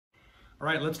All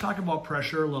right, let's talk about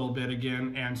pressure a little bit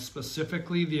again, and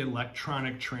specifically the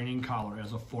electronic training collar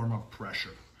as a form of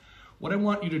pressure. What I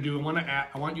want you to do,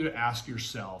 I want you to ask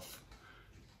yourself,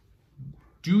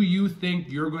 do you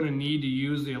think you're going to need to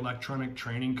use the electronic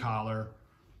training collar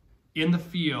in the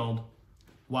field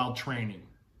while training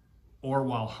or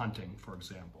while hunting, for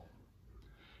example?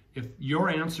 If your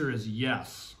answer is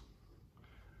yes,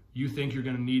 you think you're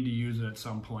going to need to use it at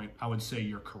some point, I would say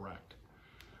you're correct.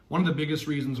 One of the biggest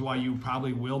reasons why you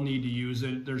probably will need to use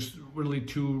it, there's really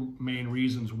two main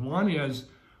reasons. One is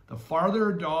the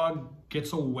farther a dog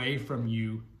gets away from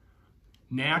you,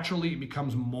 naturally it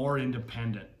becomes more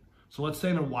independent. So let's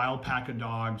say in a wild pack of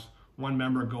dogs, one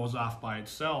member goes off by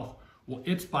itself. Well,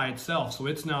 it's by itself, so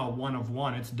it's now one of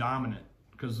one. It's dominant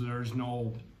because there's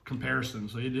no comparison.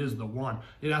 So it is the one.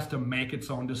 It has to make its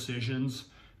own decisions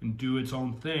and do its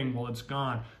own thing. Well, it's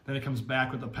gone. Then it comes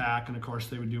back with the pack, and of course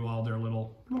they would do all their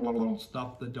little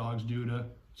stuff that dogs do to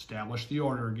establish the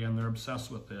order again. They're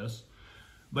obsessed with this.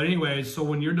 But anyways, so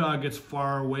when your dog gets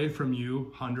far away from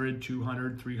you, 100,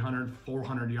 200, 300,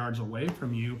 400 yards away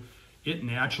from you, it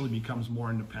naturally becomes more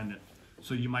independent.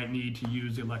 So you might need to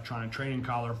use the electronic training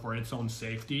collar for its own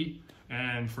safety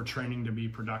and for training to be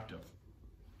productive.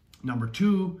 Number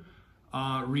two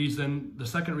reason, the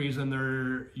second reason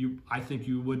I think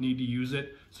you would need to use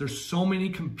it, is there's so many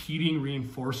competing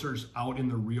reinforcers out in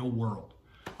the real world.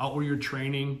 Out where you're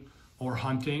training or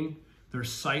hunting,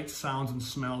 there's sights, sounds, and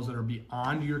smells that are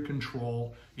beyond your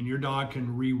control, and your dog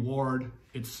can reward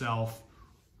itself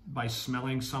by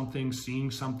smelling something,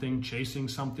 seeing something, chasing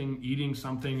something, eating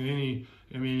something.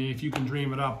 If you can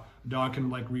dream it up, a dog can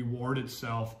like reward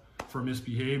itself for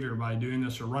misbehavior by doing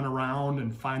this, or run around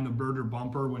and find the bird or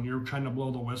bumper when you're trying to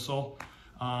blow the whistle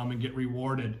and get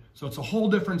rewarded. So it's a whole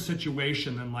different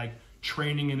situation than like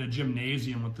training in a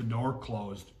gymnasium with the door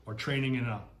closed, or training in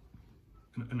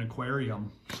an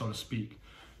aquarium, so to speak,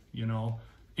 you know.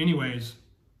 Anyways,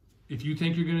 if you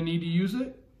think you're going to need to use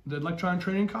it, the electronic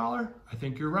training collar, I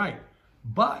think you're right.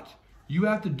 But you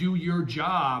have to do your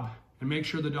job and make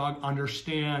sure the dog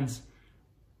understands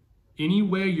any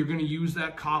way you're going to use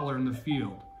that collar in the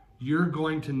field, you're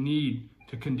going to need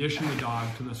to condition the dog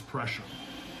to this pressure.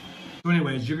 So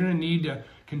anyways, you're going to need to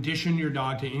condition your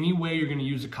dog to any way you're going to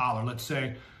use a collar. Let's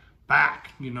say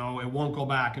back, you know, it won't go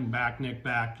back, and back, Nick,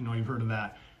 back, you know, you've heard of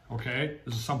that. Okay,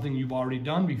 this is something you've already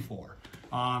done before.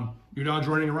 Your dog's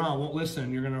running around, won't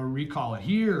listen, you're going to recall it.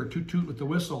 Here, toot toot with the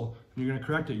whistle, and you're going to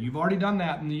correct it. You've already done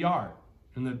that in the yard,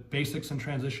 in the basics and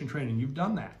transition training. You've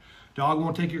done that. Dog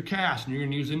won't take your cast, and you're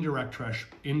going to use indirect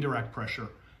pressure.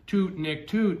 Toot, Nick,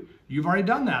 toot. You've already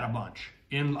done that a bunch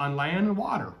on land and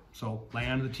water. So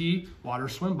land, the tee, water,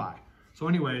 swim by. So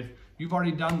anyways, you've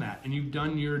already done that, and you've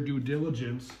done your due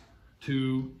diligence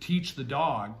to teach the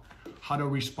dog how to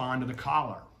respond to the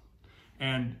collar.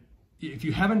 And if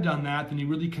you haven't done that, then you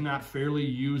really cannot fairly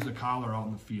use the collar out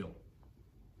in the field.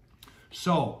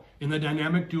 So in the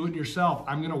dynamic do it yourself,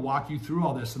 I'm going to walk you through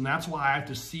all this, and that's why I have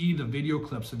to see the video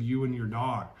clips of you and your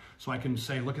dog, so I can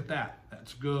say, look at that,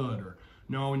 that's good, or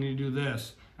no, we need to do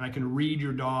this. And I can read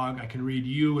your dog, I can read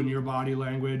you and your body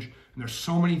language, and there's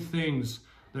so many things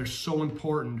that are so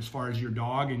important as far as your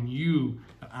dog and you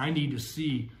that I need to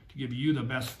see to give you the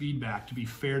best feedback, to be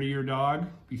fair to your dog,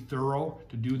 be thorough,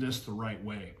 to do this the right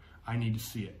way. I need to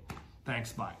see it.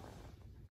 Thanks, bye.